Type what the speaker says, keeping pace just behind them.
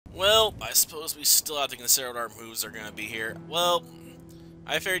Well, I suppose we still have to consider what our moves are going to be here. Well,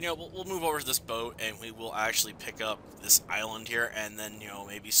 I figured, we'll move over to this boat, and we will actually pick up this island here, and then,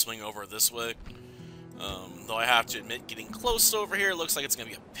 maybe swing over this way. Though I have to admit, getting close over here looks like it's going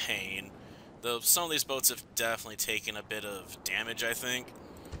to be a pain. Though some of these boats have definitely taken a bit of damage, I think.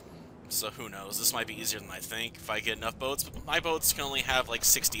 So who knows, this might be easier than I think if I get enough boats, but my boats can only have like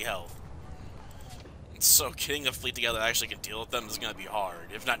 60 health. So getting a fleet together that actually can deal with them is going to be hard,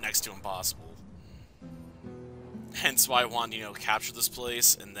 if not next to impossible. Hence why I want to, capture this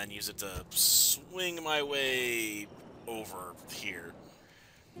place and then use it to swing my way over here.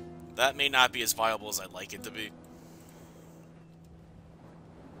 That may not be as viable as I'd like it to be.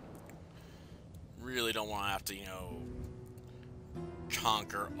 Really don't want to have to,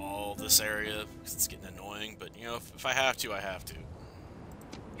 conquer all this area, because it's getting annoying, but, if I have to, I have to.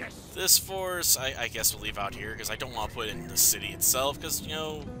 Yes. This force, I guess we'll leave out here, because I don't want to put it in the city itself, because,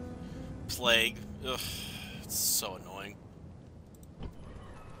 plague. Ugh, it's so annoying.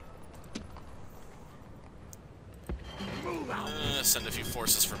 Move out. Send a few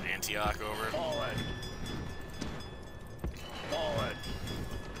forces from Antioch over. Forward. Forward.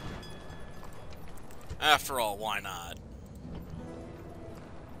 After all, why not?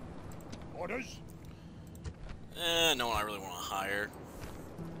 Orders. No one I really want to hire.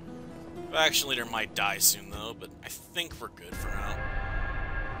 Faction leader might die soon, though, but I think we're good for now.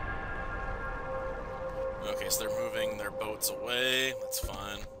 Okay, so they're moving their boats away. That's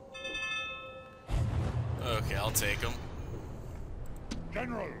fine. Okay, I'll take them.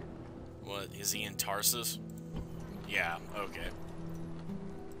 General. What, is he in Tarsus? Yeah, okay.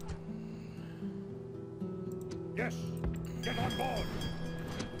 Yes. Get on board.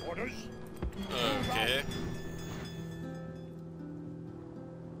 Orders. Okay.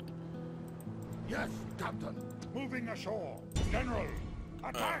 Yes, Captain. Moving ashore. General.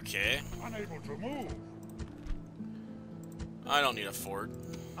 Attack. Okay. Unable to move. I don't need a fort.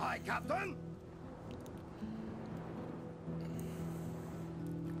 Aye, Captain.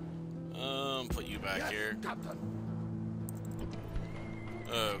 Put you back Yes, here. Captain.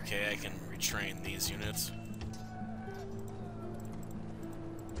 Okay, I can retrain these units.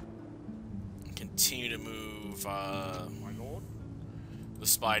 Continue to move, My lord. the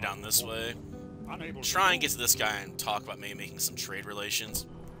spy down this way. Unable Try to and get to this guy and talk about maybe making some trade relations.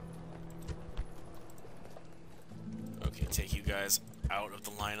 Okay, take you guys out of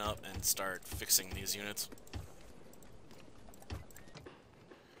the lineup and start fixing these units.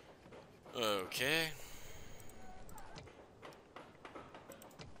 Okay.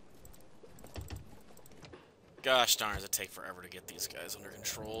 Gosh darn, does it take forever to get these guys under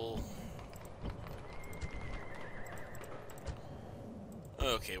control.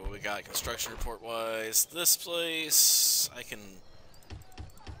 Okay, what we got construction report-wise. This place, I can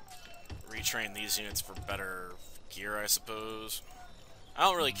retrain these units for better gear, I suppose. I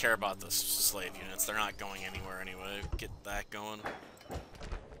don't really care about the slave units. They're not going anywhere anyway. Get that going.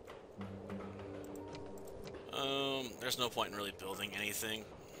 There's no point in really building anything.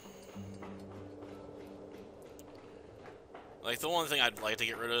 Like, the one thing I'd like to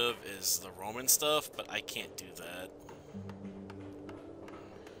get rid of is the Roman stuff, but I can't do that.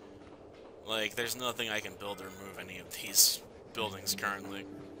 Like, there's nothing I can build to remove any of these buildings currently.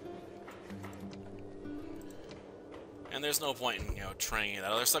 And there's no point in, training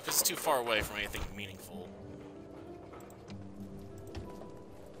that other stuff, because it's too far away from anything meaningful.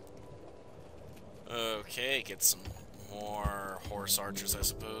 Okay, get some more horse archers, I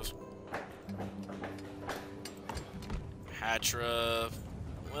suppose. Hatra,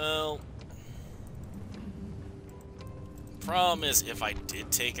 well, problem is if I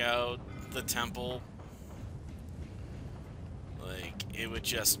did take out the temple, like, it would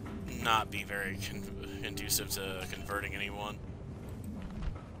just not be very conducive to converting anyone.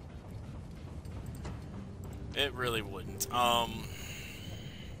 It really wouldn't.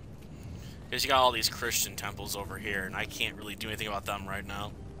 Because you got all these Christian temples over here, and I can't really do anything about them right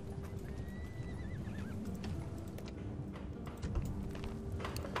now.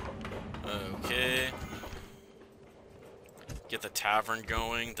 Okay. Get the tavern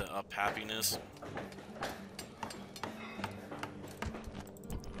going to up happiness.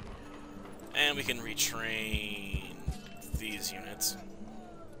 And we can retrain these units.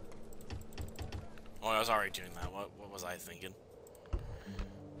 Oh, I was already doing that. What was I thinking?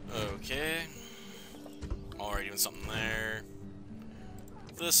 Okay. Already doing something there.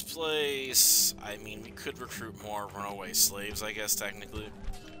 This place, I mean, we could recruit more runaway slaves, I guess, technically.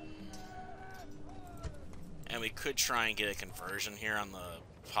 And we could try and get a conversion here on the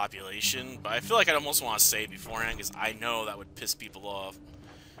population, but I feel like I'd almost want to say beforehand, because I know that would piss people off.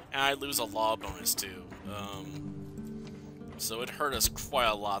 And I lose a law bonus too. So it hurt us quite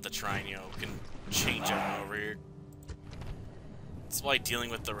a lot to try and, can change everyone over here. That's why dealing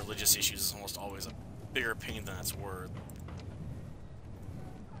with the religious issues is almost always a bigger pain than it's worth.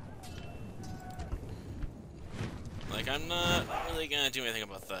 Like, I'm not really gonna do anything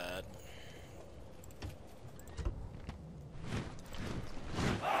about that.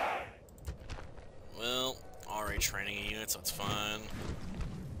 Well, already training a unit, so it's fine.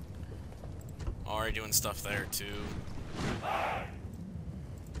 Already doing stuff there, too.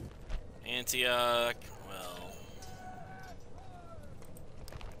 Antioch, well...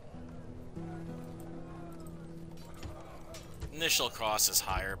 Initial cost is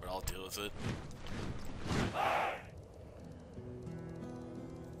higher, but I'll deal with it.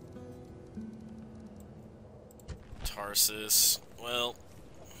 Tarsus, well...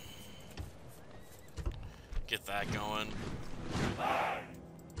 Get that going.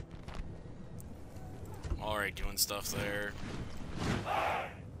 Already doing stuff there.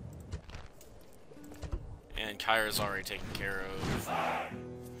 And Kyra's already taken care of.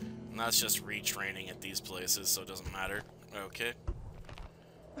 And that's just retraining at these places, so it doesn't matter. Okay.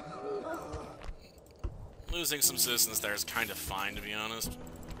 Losing some citizens there is kind of fine, to be honest.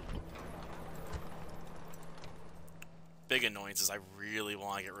 Big annoyance is I really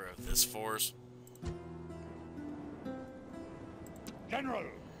want to get rid of this force. General!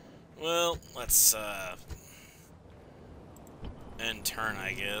 Well, let's, end turn,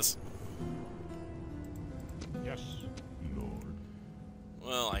 I guess. Yes, Lord.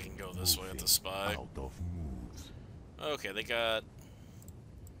 Well, I can go this way with the spy. Out of moves. Okay, they got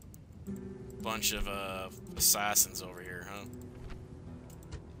a bunch of, assassins over here, huh?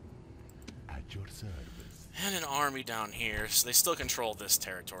 At your service. And an army down here, so they still control this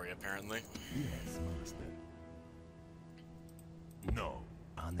territory, apparently. Yes, master. No.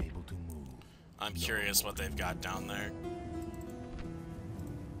 Unable to move. I'm curious what they've got down there.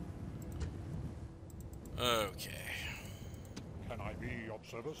 Okay. Can I be of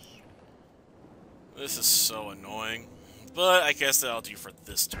service? This is so annoying. But I guess that'll do for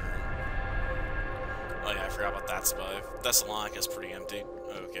this turn. Oh yeah, I forgot about that spy. Thessalonica's pretty empty.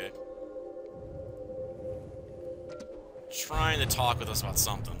 Okay. Trying to talk with us about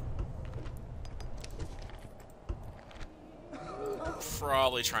something.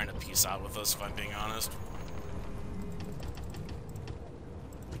 Probably trying to peace out with us, if I'm being honest.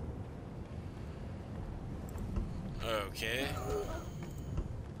 Okay.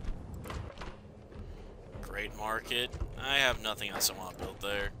 Great market. I have nothing else I want to build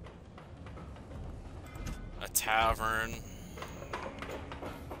there. A tavern.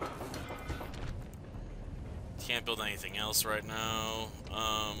 Can't build anything else right now.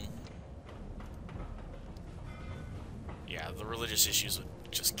 Yeah, the religious issues would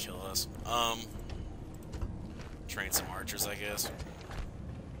just kill us. Train some archers, I guess.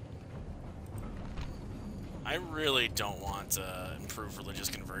 I really don't want to improve religious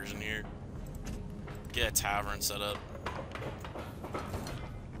conversion here. Get a tavern set up.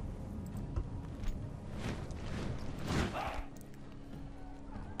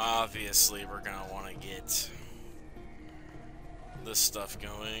 Obviously, we're gonna want to get this stuff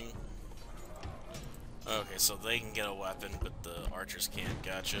going. Okay, so they can get a weapon, but the archers can't.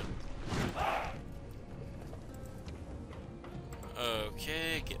 Gotcha.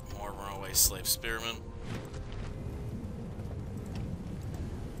 Okay, get more runaway slave spearmen.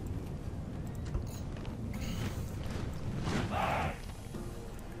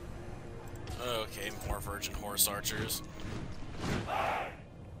 Okay, more virgin horse archers.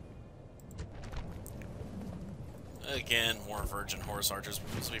 Again, more virgin horse archers,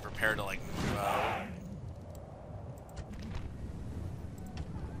 so be prepared to, like, move out.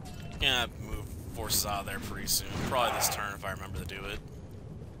 Gonna move forces out of there pretty soon. Probably this turn if I remember to do it.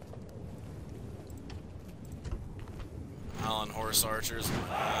 Island horse archers, why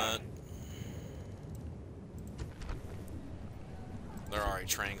not? They're already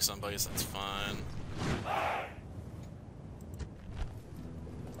training somebody, so that's fine.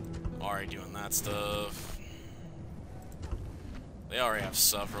 Already doing that stuff. They already have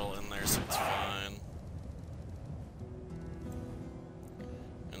several in there, so it's fine.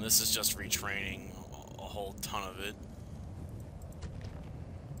 And this is just retraining a whole ton of it.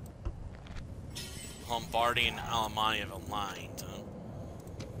 Lombardy and Alemanni have aligned, huh?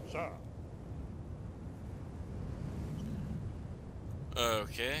 Sir.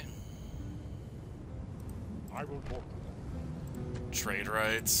 Okay. I will talk to them. Trade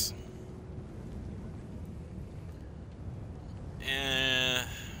rights.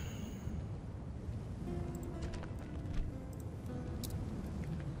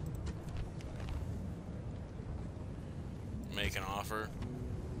 make an offer.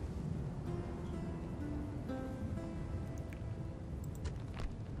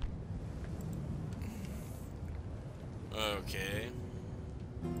 Okay.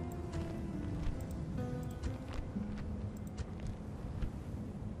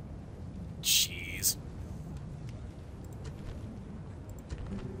 Jeez.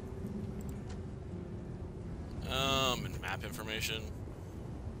 And map information.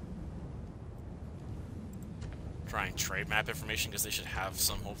 Try and trade map information because they should have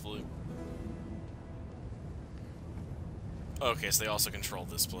some, hopefully. Okay, so they also control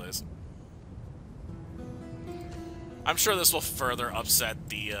this place. I'm sure this will further upset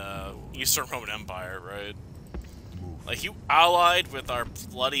the Eastern Roman Empire, right? Like, you allied with our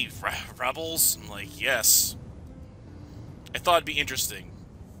bloody rebels? I'm like, yes. I thought it'd be interesting.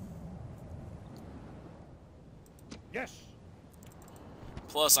 Yes.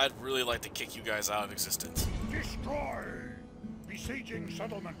 Plus, I'd really like to kick you guys out of existence. Destroy. Besieging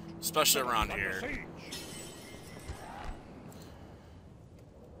settlement. Especially around here. Siege.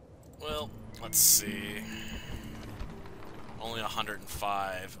 Well, let's see. Only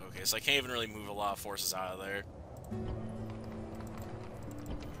 105. Okay, so I can't even really move a lot of forces out of there.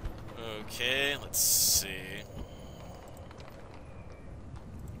 Okay, let's see.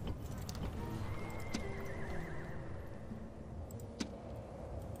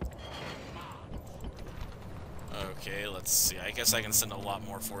 Okay, let's see. I guess I can send a lot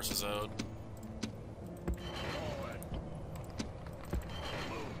more forces out.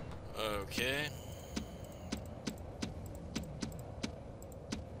 Okay.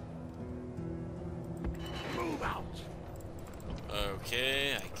 Move out.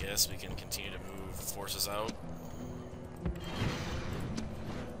 Okay, I guess we can continue to move forces out.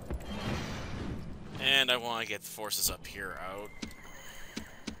 And I want to get the forces up here out.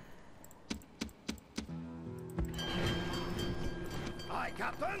 Aye,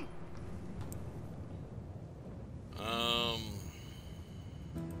 Captain.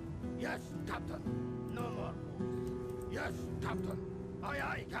 Yes, Captain. No more. Yes, Captain. Aye,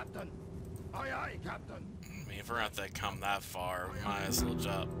 aye, Captain. Aye, aye, Captain. I mean, if we're going to have to come that far, we might as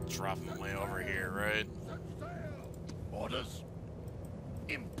well drop them way over here, right? Orders?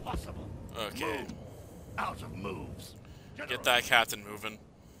 Impossible. Okay. Move. Out of moves. Get that captain moving.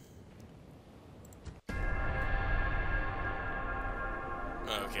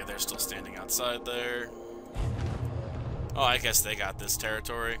 Okay, they're still standing outside there. Oh, I guess they got this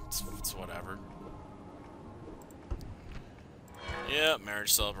territory. It's whatever. Yeah,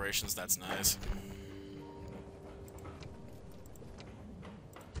 marriage celebrations, that's nice.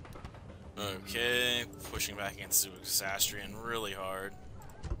 Okay, pushing back against Zoroastrian really hard.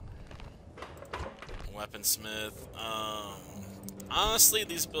 Weaponsmith. Honestly,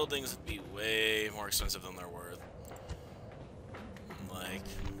 these buildings would be way more expensive than they're worth. Like,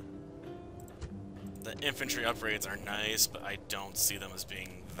 the infantry upgrades are nice, but I don't see them as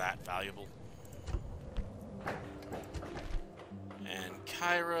being that valuable. And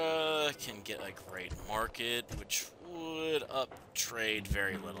Kyra can get a great market, which would up trade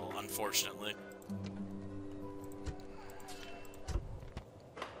very little, unfortunately.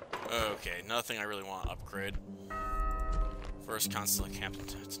 Okay, nothing I really want to upgrade. First constantly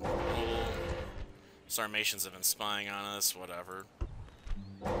camped. Sarmatians have been spying on us, whatever.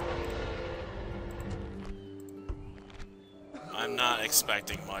 I'm not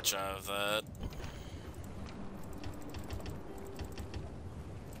expecting much out of that.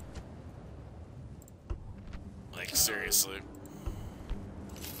 Like, seriously.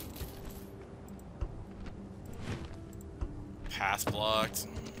 Path blocked.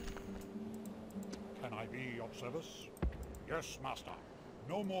 Can I be of service? Yes, master.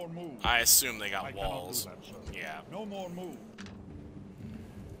 No more move. I assume they got I cannot walls. do that, sir. Yeah. No more move.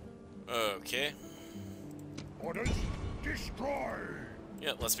 Okay. Orders? Destroy!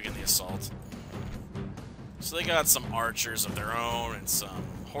 Yeah, let's begin the assault. So they got some archers of their own and some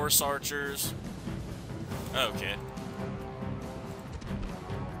horse archers. Okay.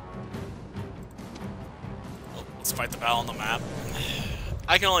 Well, let's fight the battle on the map.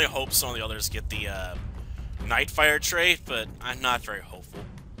 I can only hope some of the others get the Nightfire trait, but I'm not very hopeful.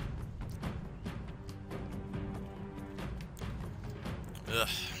 Ugh.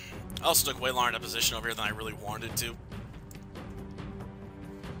 I also took way longer in a position over here than I really wanted to.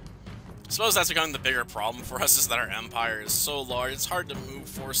 I suppose that's becoming the bigger problem for us, is that our empire is so large, it's hard to move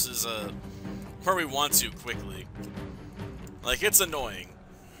forces where we want to quickly. Like, it's annoying.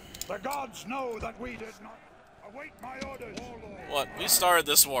 The gods know that we did not await my orders. What? We started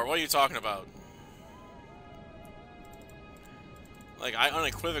this war. What are you talking about? Like, I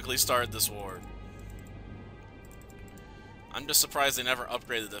unequivocally started this war. I'm just surprised they never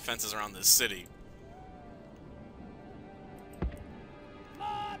upgraded the defenses around this city.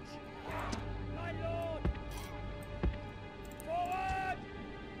 March! My lord! Forward!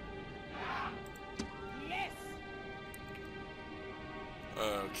 Yes!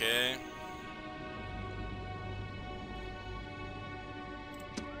 Okay.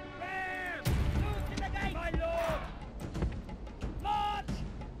 Bear! Move to the gate! My lord! March!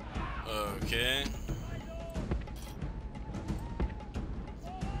 Okay.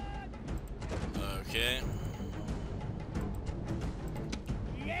 Okay.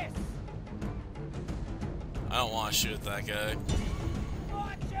 Yes! I don't want to shoot at that guy.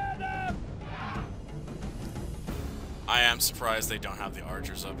 Archer them! I am surprised they don't have the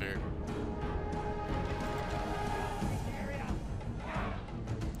archers up here.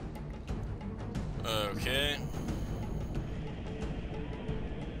 Okay.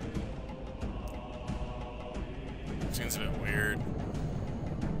 Seems a bit weird.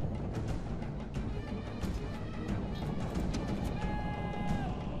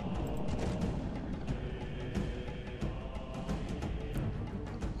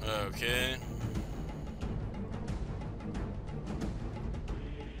 Okay.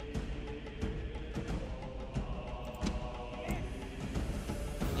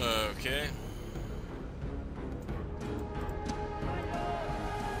 Okay.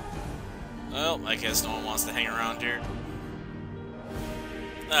 Well, I guess no one wants to hang around here.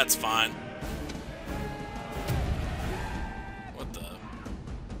 That's fine. What the?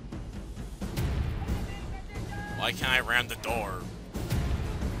 Why can't I ram the door?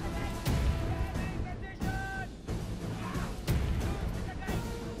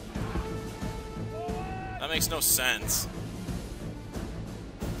 That makes no sense.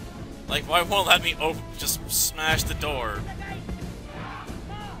 Like, why won't let me just smash the door?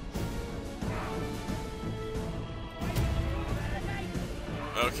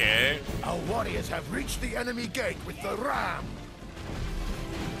 Okay. Our warriors have reached the enemy gate with the ram.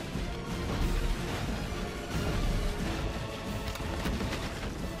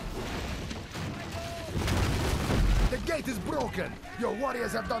 The gate is broken. Your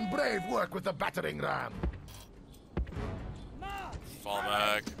warriors have done brave work with the battering ram. Fall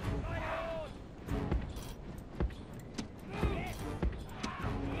back.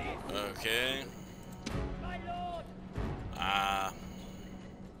 Okay.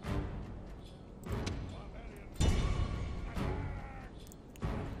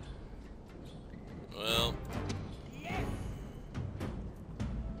 Well.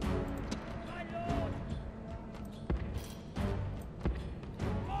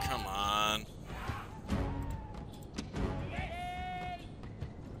 Come on.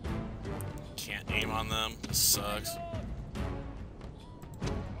 Can't aim on them. This sucks.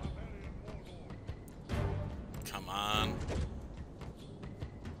 Come on.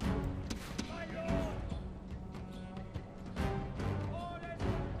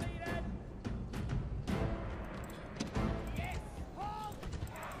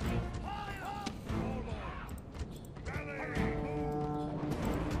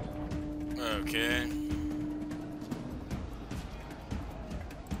 Okay.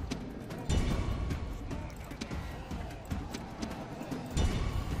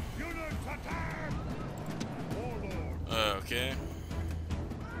 Okay.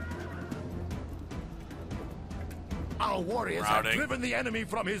 Our warriors have driven the enemy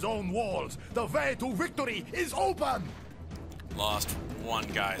from his own walls. The way to victory is open. Lost one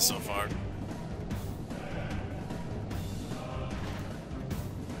guy so far.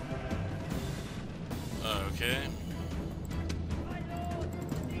 Okay.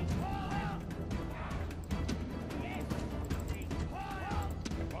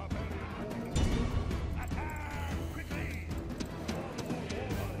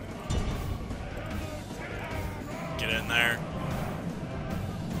 Get in there.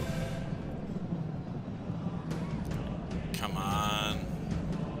 Come on.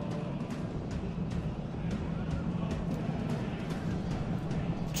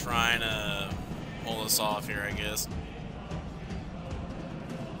 Trying to pull us off here, I guess.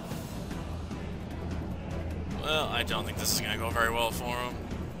 Well, I don't think this is going to go very well for him.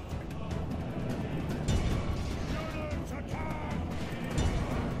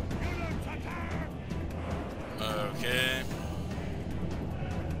 Okay.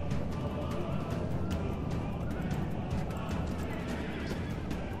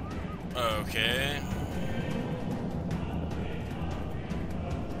 Okay.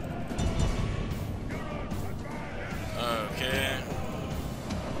 Okay.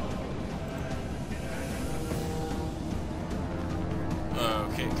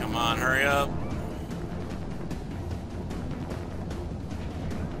 Okay, come on, hurry up.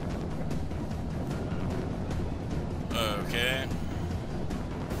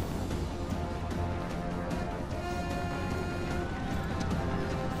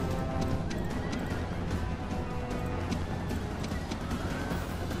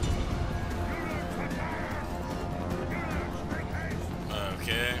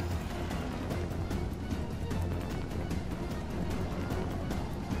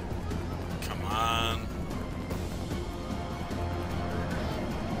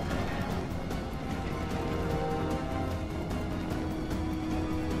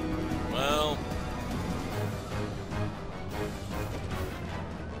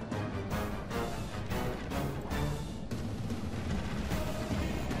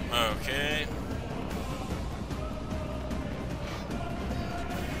 Okay.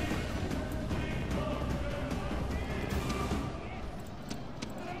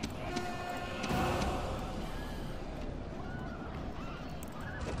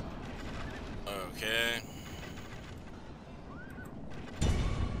 Okay.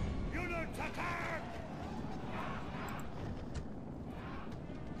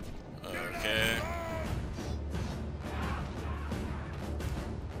 Okay.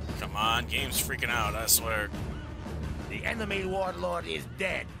 Come on, game's freaking out, I swear. The enemy warlord is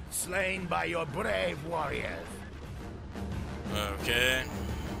dead, slain by your brave warriors. Okay.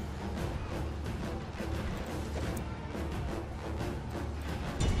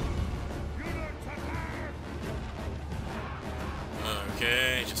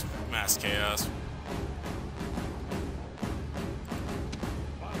 Okay, just mass chaos.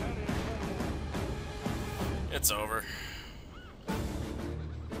 It's over.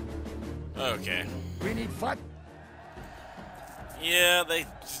 Okay. We need fight. Yeah, they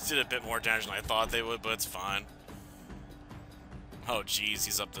did a bit more damage than I thought they would, but it's fine. Oh, jeez,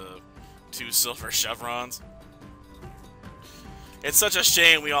 he's up to 2 silver chevrons. It's such a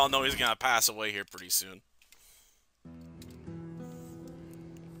shame we all know he's gonna pass away here pretty soon.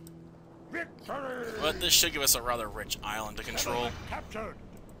 Victory! But this should give us a rather rich island to control. Captured.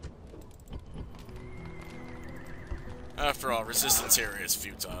 After all, resistance here is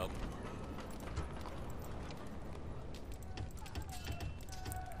futile.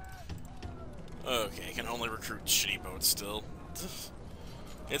 Okay, can only recruit shitty boats still.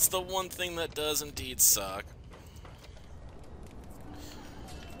 It's the one thing that does indeed suck.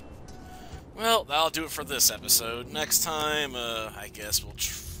 Well, that'll do it for this episode. Next time, I guess we'll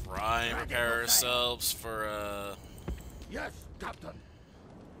try and prepare ourselves for, Yes, Captain.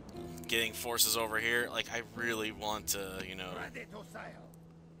 getting forces over here. Like, I really want to, you know, Ready to sail.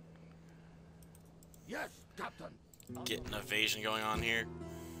 Yes, Captain. get an invasion going on here.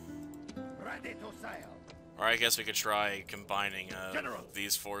 Ready to sail. Or I guess we could try combining, General.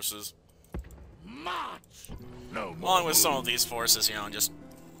 these forces. March. No more. Along with some of these forces, you know, and just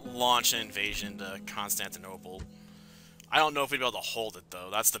launch an invasion to Constantinople. I don't know if we'd be able to hold it, though.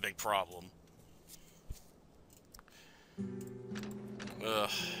 That's the big problem. Ugh.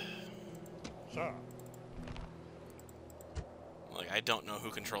 Sir. Like, I don't know who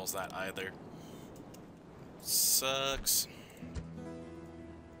controls that either. Sucks.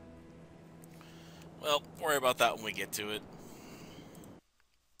 Well, worry about that when we get to it.